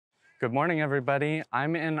Good morning, everybody.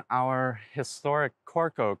 I'm in our historic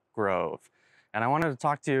cork oak grove, and I wanted to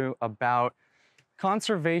talk to you about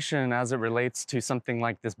conservation as it relates to something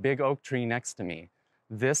like this big oak tree next to me.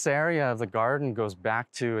 This area of the garden goes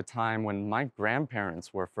back to a time when my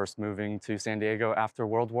grandparents were first moving to San Diego after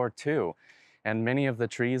World War II, and many of the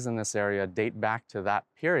trees in this area date back to that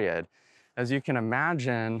period. As you can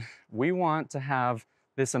imagine, we want to have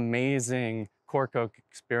this amazing cork oak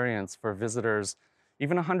experience for visitors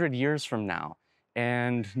even 100 years from now.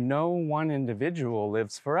 And no one individual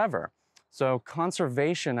lives forever. So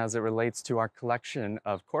conservation as it relates to our collection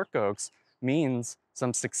of cork oaks means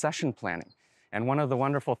some succession planning. And one of the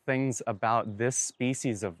wonderful things about this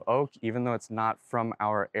species of oak, even though it's not from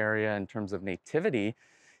our area in terms of nativity,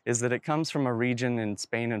 is that it comes from a region in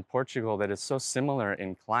Spain and Portugal that is so similar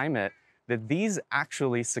in climate that these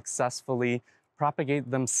actually successfully propagate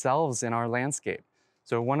themselves in our landscape.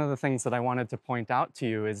 So one of the things that I wanted to point out to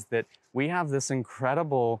you is that we have this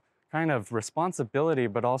incredible kind of responsibility,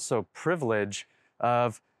 but also privilege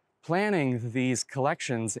of planning these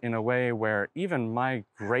collections in a way where even my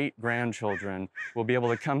great-grandchildren will be able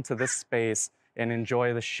to come to this space and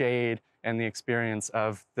enjoy the shade and the experience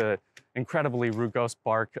of the incredibly rugose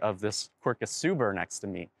bark of this 𝘘𝘶𝘦𝘳𝘴 next to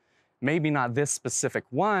me. Maybe not this specific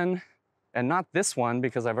one, and not this one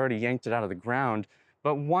because I've already yanked it out of the ground,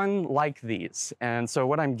 but one like these. And so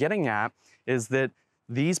what I'm getting at is that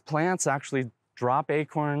these plants actually drop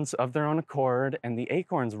acorns of their own accord, and the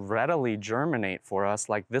acorns readily germinate for us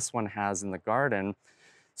like this one has in the garden.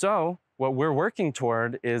 So what we're working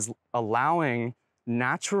toward is allowing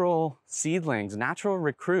natural seedlings, natural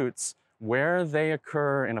recruits, where they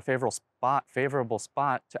occur in a favorable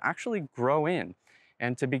spot to actually grow in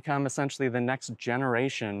and to become essentially the next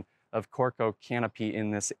generation of cork oak canopy in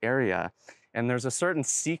this area. And there's a certain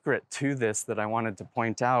secret to this that I wanted to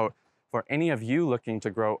point out for any of you looking to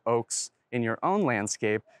grow oaks in your own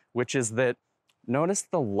landscape, which is that notice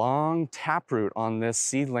the long taproot on this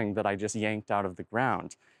seedling that I just yanked out of the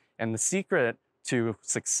ground. And the secret to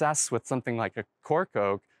success with something like a cork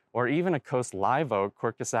oak or even a coast live oak,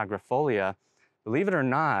 𝘴𝘶𝘦𝘳𝘴, believe it or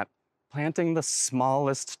not, planting the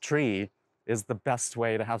smallest tree is the best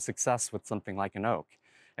way to have success with something like an oak.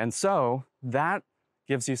 And so that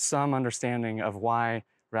gives you some understanding of why,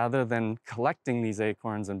 rather than collecting these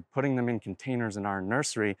acorns and putting them in containers in our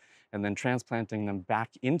nursery and then transplanting them back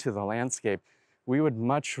into the landscape, we would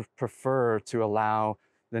much prefer to allow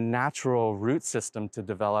the natural root system to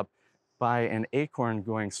develop by an acorn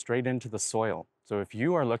going straight into the soil. So if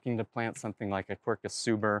you are looking to plant something like a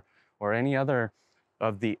𝘘𝘶𝘦𝘳𝘴 or any other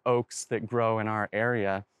of the oaks that grow in our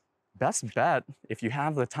area, best bet, if you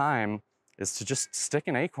have the time, is to just stick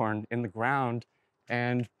an acorn in the ground,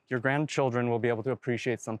 and your grandchildren will be able to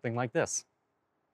appreciate something like this.